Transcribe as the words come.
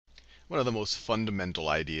one of the most fundamental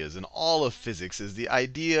ideas in all of physics is the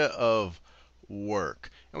idea of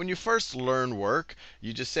work. And when you first learn work,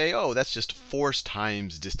 you just say, oh, that's just force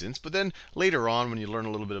times distance. But then later on, when you learn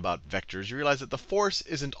a little bit about vectors, you realize that the force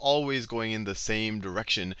isn't always going in the same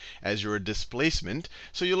direction as your displacement.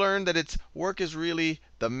 So you learn that its work is really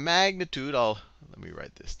the magnitude. Let me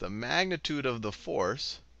write this. The magnitude of the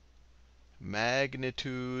force,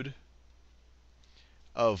 magnitude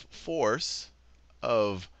of force,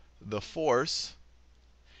 of the force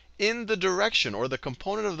in the direction, or the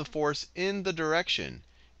component of the force in the direction,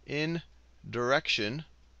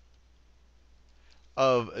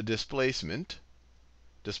 of displacement.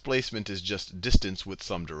 Displacement is just distance with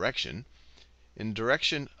some direction. In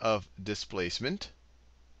direction of displacement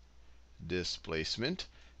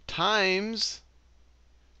times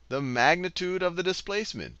the magnitude of the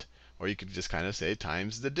displacement. Or you could just kind of say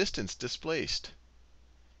times the distance displaced.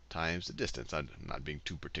 Times the distance. I'm not being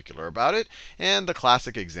too particular about it. And the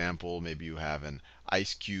classic example, maybe you have an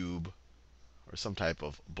ice cube or some type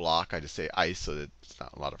of block. I just say ice so that it's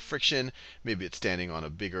not a lot of friction. Maybe it's standing on a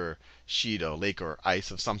bigger sheet, a lake or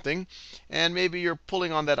ice of something. And maybe you're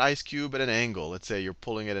pulling on that ice cube at an angle. Let's say you're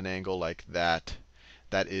pulling at an angle like that.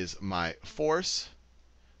 That is my force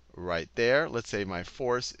right there. Let's say my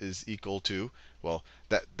force is equal to, well,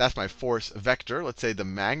 that's my force vector. Let's say the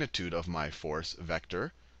magnitude of my force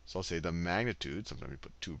vector. So I'll say the magnitude. Sometimes we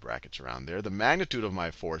put two brackets around there. The magnitude of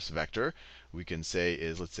my force vector, we can say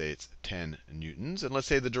is, let's say it's 10 newtons. And let's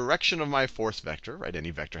say the direction of my force vector, right?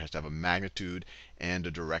 Any vector has to have a magnitude and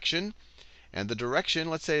a direction. And the direction,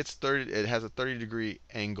 let's say it's 30, it has a 30-degree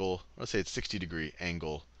angle. Let's say it's 60-degree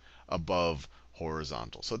angle above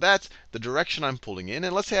horizontal. So that's the direction I'm pulling in.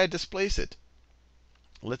 And let's say I displace it.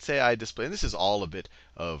 Let's say I displace, and this is all a bit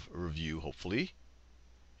of review, hopefully.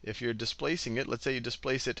 If you're displacing it, let's say you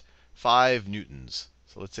displace it 5 newtons.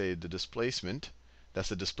 So let's say the displacement, that's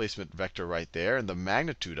the displacement vector right there, and the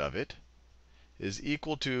magnitude of it is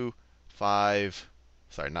equal to 5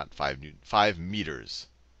 meters.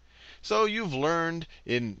 So you've learned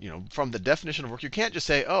from the definition of work, you can't just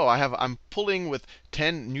say, oh, I'm pulling with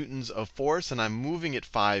 10 newtons of force and I'm moving it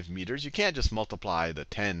 5 meters. You can't just multiply the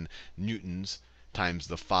 10 newtons times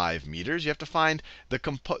the 5 meters. You have to find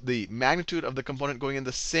the magnitude of the component going in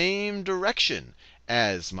the same direction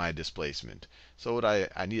as my displacement. So what I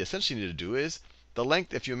essentially need to do is the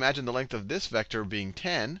length, if you imagine the length of this vector being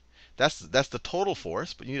 10, that's the total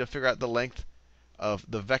force, but you need to figure out the length of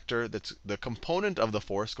the vector that's the component of the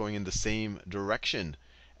force going in the same direction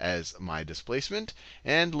as my displacement.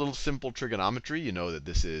 And a little simple trigonometry, you know that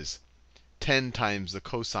this is 10 times the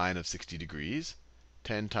cosine of 60 degrees.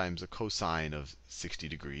 10 times the cosine of 60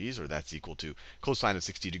 degrees, or that's equal to, cosine of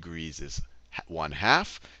 60 degrees is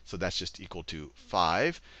 1/2. So that's just equal to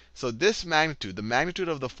 5. So this magnitude, the magnitude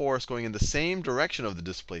of the force going in the same direction of the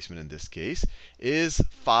displacement in this case, is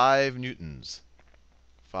 5 newtons.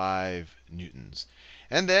 5 newtons.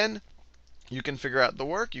 And then you can figure out the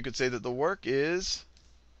work. You could say that the work is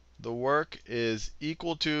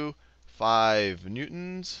equal to 5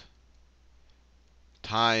 newtons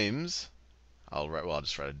times, I'll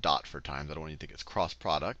just write a dot for times. I don't want you to think it's cross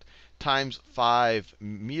product, times 5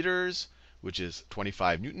 meters, which is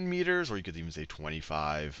 25 newton meters, or you could even say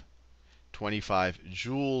 25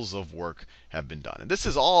 joules of work have been done. And this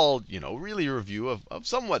is all, really a review of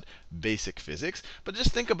somewhat basic physics. But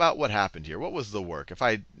just think about what happened here. What was the work? If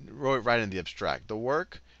I wrote it right in the abstract, the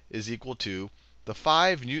work is equal to the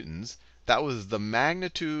 5 newtons. That was the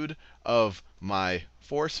magnitude of my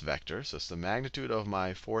force vector. So it's the magnitude of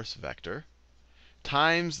my force vector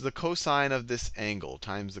times the cosine of this angle,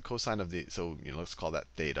 times the cosine of the, so let's call that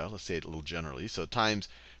theta. Let's say it a little generally. So times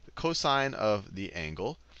the cosine of the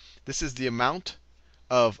angle. This is the amount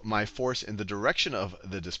of my force in the direction of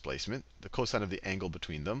the displacement, the cosine of the angle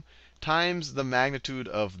between them, times the magnitude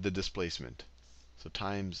of the displacement. So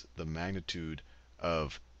times the magnitude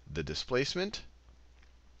of the displacement.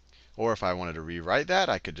 Or if I wanted to rewrite that,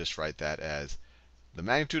 I could just write that as the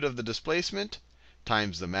magnitude of the displacement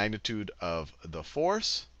times the magnitude of the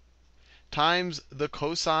force times the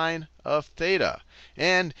cosine of theta.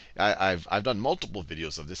 And I've done multiple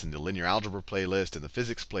videos of this in the linear algebra playlist and the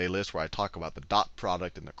physics playlist, where I talk about the dot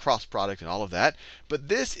product and the cross product and all of that. But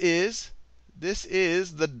this is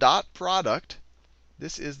the dot product.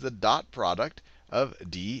 This is the dot product of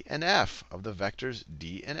D and F, of the vectors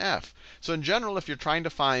D and F. So in general, if you're trying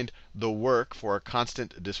to find the work for a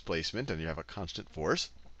constant displacement and you have a constant force,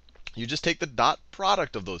 you just take the dot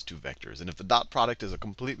product of those two vectors. And if the dot product is a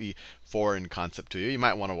completely foreign concept to you, you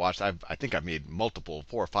might want to watch. I think I've made multiple,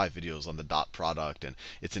 4 or 5 videos on the dot product and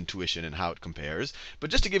its intuition and how it compares. But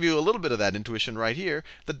just to give you a little bit of that intuition right here,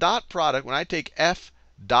 the dot product, when I take f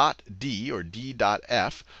dot d or d dot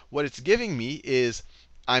f, what it's giving me is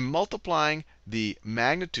I'm multiplying the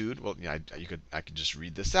magnitude. Well, yeah, I could just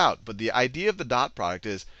read this out. But the idea of the dot product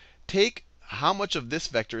is take how much of this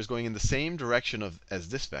vector is going in the same direction as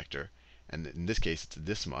this vector, and in this case it's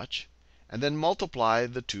this much, and then multiply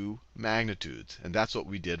the two magnitudes. And that's what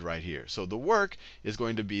we did right here. So the work is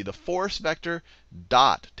going to be the force vector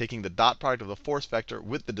dot, taking the dot product of the force vector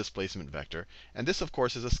with the displacement vector. And this, of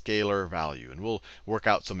course, is a scalar value. And we'll work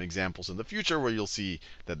out some examples in the future where you'll see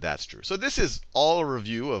that that's true. So this is all a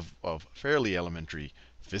review of fairly elementary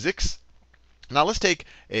physics. Now let's take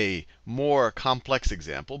a more complex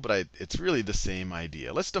example, but it's really the same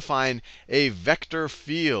idea. Let's define a vector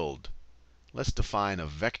field. Let's define a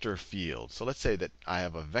vector field. So let's say that I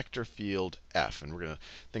have a vector field f, and we're going to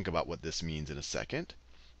think about what this means in a second.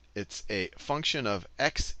 It's a function of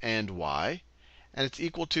x and y, and it's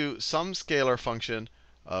equal to some scalar function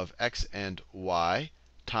of x and y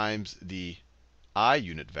times the I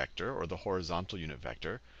unit vector, or the horizontal unit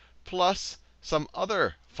vector, plus some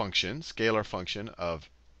other function, scalar function of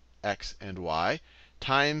x and y,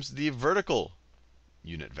 times the vertical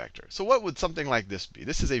unit vector. So what would something like this be?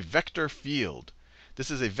 This is a vector field.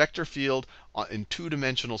 This is a vector field in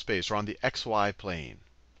two-dimensional space, or on the xy plane.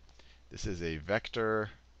 This is a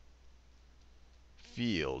vector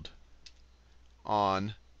field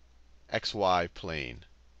on xy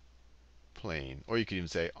plane. Or you could even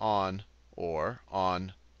say on or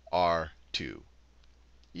on R2.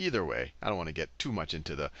 Either way, I don't want to get too much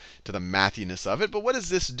into the mathiness of it. But what does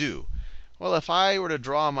this do? Well, if I were to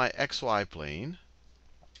draw my xy plane,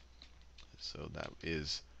 so that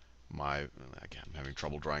is my, again, I'm having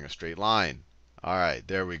trouble drawing a straight line. All right,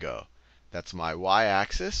 there we go. That's my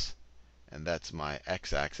y-axis, and that's my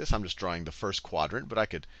x-axis. I'm just drawing the first quadrant,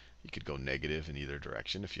 but you could go negative in either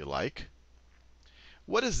direction if you like.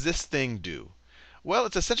 What does this thing do? Well,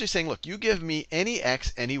 it's essentially saying, look, you give me any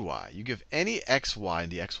x, any y. You give any x, y in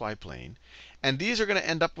the xy plane, and these are going to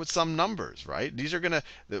end up with some numbers, right? These are going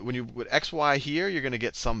to, when you put x, y here, you're going to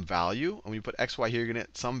get some value. And when you put x, y here, you're going to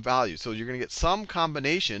get some value. So you're going to get some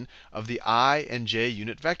combination of the I and j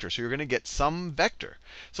unit vector. So you're going to get some vector.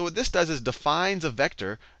 So what this does is defines a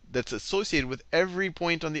vector that's associated with every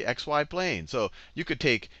point on the xy plane. So you could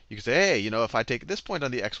say, hey, if I take this point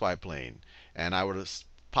on the xy plane, and I were to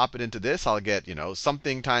pop it into this, I'll get,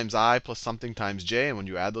 something times I plus something times j. And when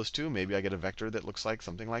you add those two, maybe I get a vector that looks like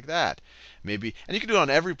something like that. Maybe, and you can do it on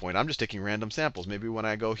every point. I'm just taking random samples. Maybe when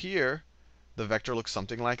I go here, the vector looks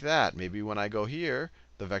something like that. Maybe when I go here,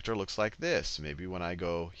 the vector looks like this. Maybe when I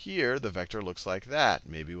go here, the vector looks like that.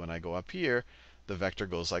 Maybe when I go up here, the vector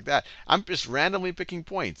goes like that. I'm just randomly picking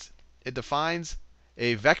points. It defines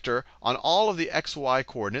a vector on all of the xy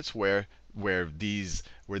coordinates where these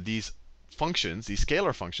functions, these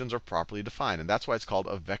scalar functions, are properly defined. And that's why it's called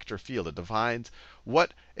a vector field. It defines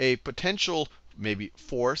what a potential maybe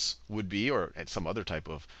force would be, or some other type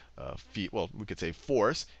of well, we could say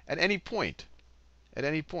force at any point. At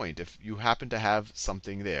any point, if you happen to have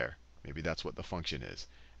something there. Maybe that's what the function is.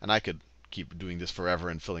 And I could keep doing this forever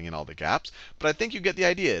and filling in all the gaps. But I think you get the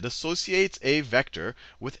idea. It associates a vector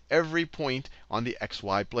with every point on the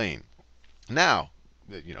xy plane. Now,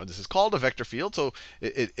 this is called a vector field, so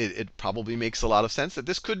it probably makes a lot of sense that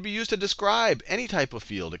this could be used to describe any type of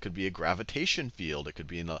field. It could be a gravitation field. It could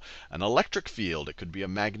be an electric field. It could be a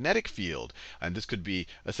magnetic field. And this could be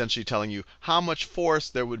essentially telling you how much force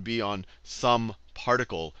there would be on some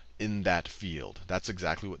particle in that field. That's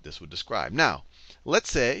exactly what this would describe. Now,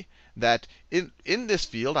 let's say that in this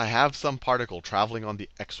field, I have some particle traveling on the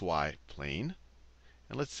xy plane.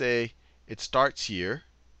 And let's say it starts here.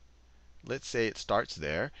 Let's say it starts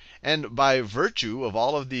there. And by virtue of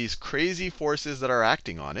all of these crazy forces that are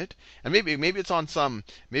acting on it, and maybe it's on some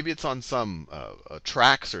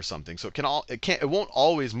tracks or something, so it won't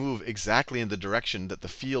always move exactly in the direction that the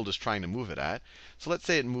field is trying to move it at. So let's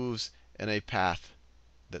say it moves in a path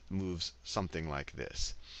that moves something like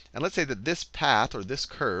this. And let's say that this path, or this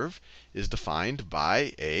curve, is defined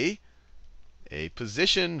by a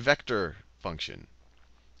position vector function.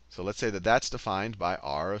 So let's say that that's defined by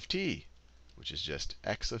r of t, which is just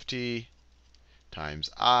x of t times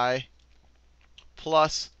I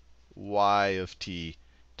plus y of t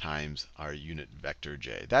times our unit vector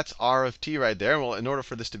j. That's r of t right there. Well, in order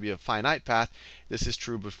for this to be a finite path, this is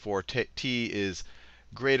true before t is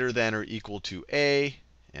greater than or equal to a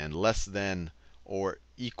and less than or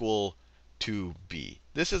equal to b.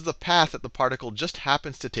 This is the path that the particle just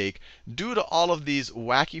happens to take due to all of these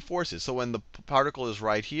wacky forces. So when the particle is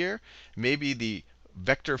right here, maybe the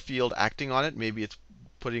vector field acting on it, maybe it's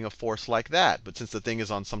putting a force like that. But since the thing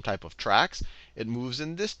is on some type of tracks, it moves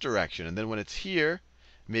in this direction. And then when it's here,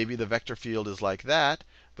 maybe the vector field is like that,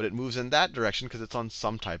 but it moves in that direction because it's on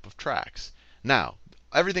some type of tracks. Now,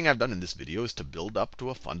 everything I've done in this video is to build up to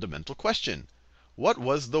a fundamental question. What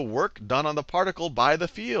was the work done on the particle by the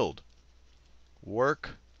field?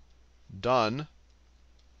 Work done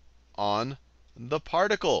on the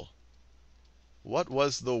particle. What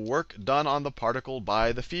was the work done on the particle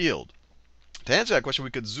by the field? To answer that question,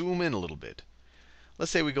 we could zoom in a little bit.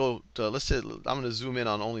 Let's say we go to, let's say I'm going to zoom in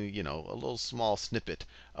on only, a little small snippet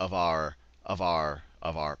of our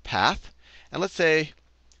path. And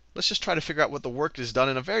let's just try to figure out what the work is done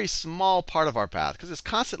in a very small part of our path, because it's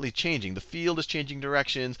constantly changing. The field is changing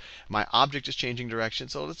directions. My object is changing direction.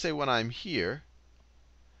 So let's say when I'm here,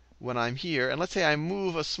 and let's say I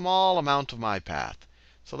move a small amount of my path.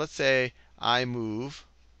 So let's say I move,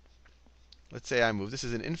 this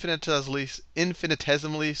is an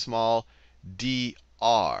infinitesimally small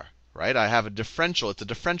dr, right? I have a differential. It's a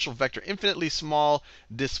differential vector, infinitely small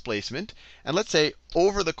displacement. And let's say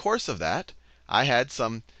over the course of that, I had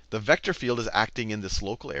the vector field is acting in this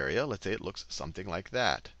local area. Let's say it looks something like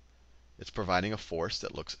that. It's providing a force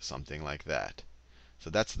that looks something like that. So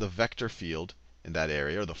that's the vector field in that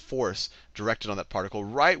area, or the force directed on that particle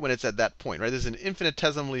right when it's at that point, right? There's an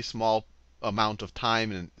infinitesimally small amount of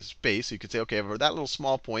time and space. So you could say, okay, over that little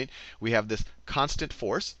small point, we have this constant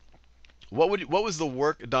force. What was the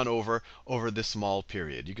work done over this small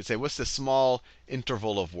period? You could say, what's this small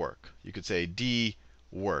interval of work? You could say d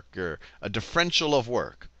work, or a differential of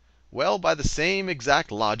work. Well, by the same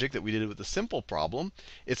exact logic that we did with the simple problem,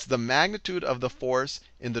 it's the magnitude of the force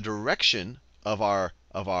in the direction of our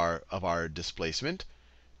displacement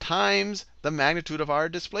times the magnitude of our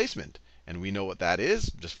displacement. And we know what that is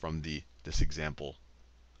just from this example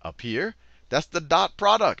up here. That's the dot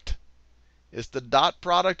product. It's the dot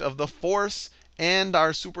product of the force and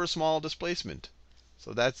our super small displacement.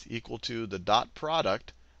 So that's equal to the dot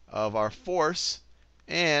product of our force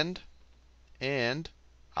and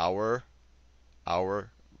our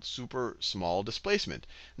super small displacement.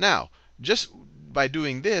 Now, just by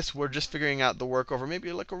doing this, we're just figuring out the work over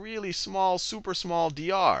maybe like a really small, super small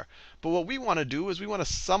dr. But what we want to do is we want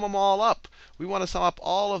to sum them all up. We want to sum up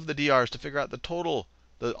all of the dr's to figure out the total,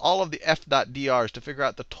 all of the f dot dr's to figure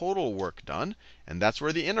out the total work done. And that's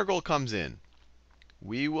where the integral comes in.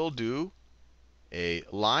 We will do a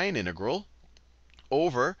line integral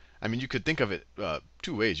over, I mean, you could think of it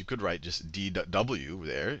two ways. You could write just dw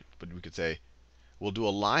there, but we could say, we'll do a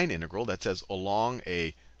line integral that says along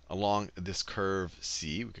this curve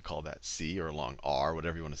C, we could call that C, or along R,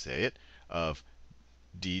 whatever you want to say it, of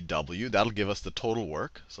dw. That'll give us the total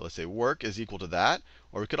work. So let's say work is equal to that.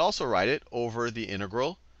 Or we could also write it over the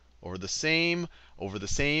integral over the same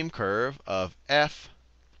curve of f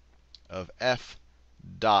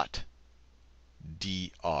dot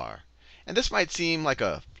dr. And this might seem like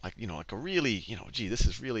a really, gee, this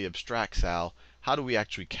is really abstract, Sal. How do we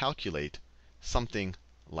actually calculate something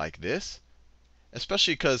like this?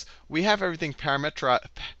 Especially because we have everything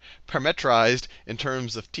parametrized in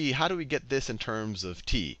terms of t. How do we get this in terms of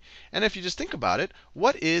t? And if you just think about it,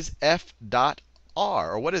 what is f dot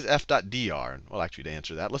r, or what is f dot dr? Well, actually, to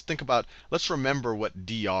answer that, let's remember what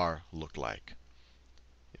dr looked like.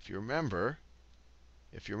 If you remember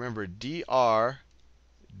dr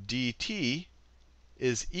dt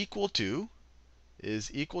is equal to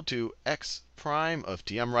x prime of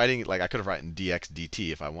t. I'm writing it like I could have written dx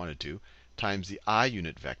dt if I wanted to, times the I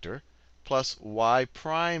unit vector, plus y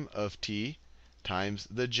prime of t times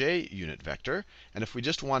the j unit vector. And if we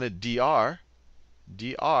just wanted dr,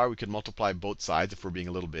 we could multiply both sides if we're being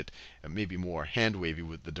a little bit maybe more hand-wavy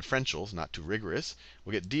with the differentials, not too rigorous.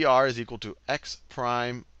 We'll get dr is equal to x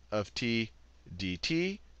prime of t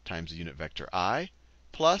dt times the unit vector I,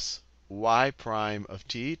 plus y prime of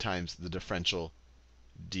t times the differential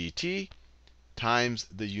dt times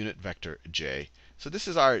the unit vector j. So this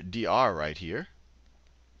is our dr right here.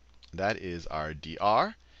 That is our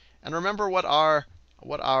dr. And remember what our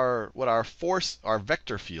force, our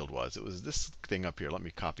vector field was. It was this thing up here. Let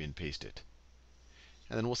me copy and paste it.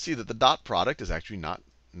 And then we'll see that the dot product is actually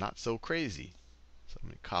not so crazy. So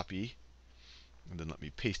let me copy, and then let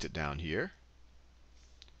me paste it down here.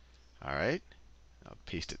 All right. I'll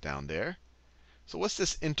paste it down there. So what's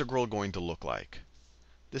this integral going to look like?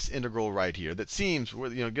 This integral right here that seems,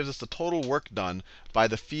 gives us the total work done by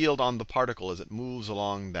the field on the particle as it moves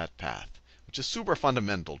along that path, which is super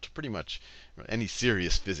fundamental to pretty much any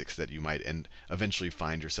serious physics that you might eventually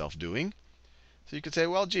find yourself doing. So you could say,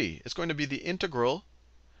 well, gee, it's going to be the integral.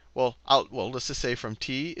 Well, let's just say from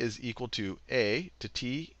t is equal to a to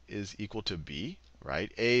t is equal to b,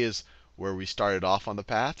 right? A is where we started off on the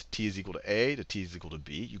path. T is equal to a to t is equal to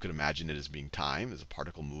b. You could imagine it as being time, as a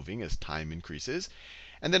particle moving as time increases.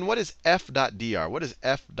 And then what is f dot dr? What is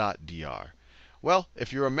f dot dr? Well,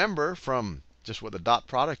 if you remember from just what the dot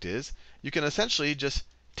product is, you can essentially just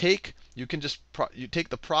take you take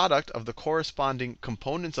the product of the corresponding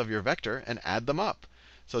components of your vector and add them up.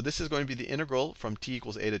 So this is going to be the integral from t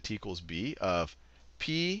equals a to t equals b of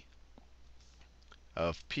p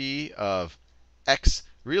of x.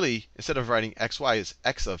 Really, instead of writing xy, is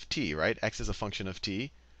x of t, right? X is a function of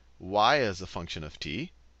t. Y is a function of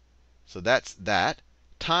t. So that's that.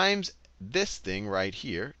 Times this thing right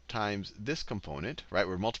here, times this component, right?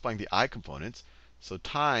 We're multiplying the I components. So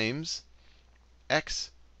times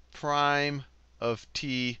x prime of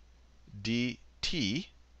t dt.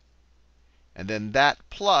 And then that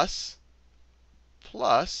plus,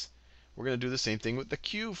 we're going to do the same thing with the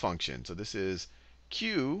q function. So this is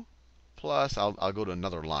q plus, I'll go to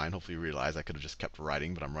another line. Hopefully you realize I could have just kept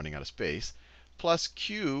writing, but I'm running out of space. Plus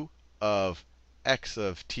q of x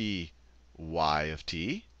of t, y of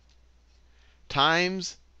t,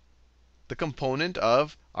 times the component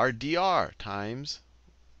of our dr, times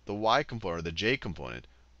the y component, or the j component,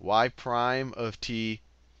 y prime of t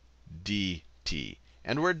dt.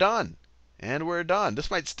 And we're done. And we're done. This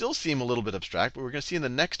might still seem a little bit abstract, but we're going to see in the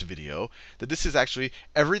next video that this is actually,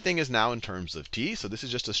 everything is now in terms of t. So this is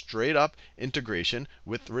just a straight up integration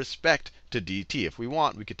with respect to dt. If we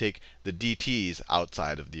want, we could take the dt's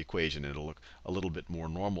outside of the equation, and it'll look a little bit more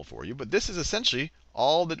normal for you. But this is essentially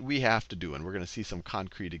all that we have to do. And we're going to see some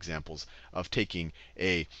concrete examples of taking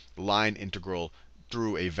a line integral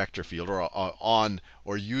through a vector field,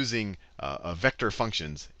 or using vector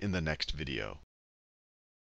functions in the next video.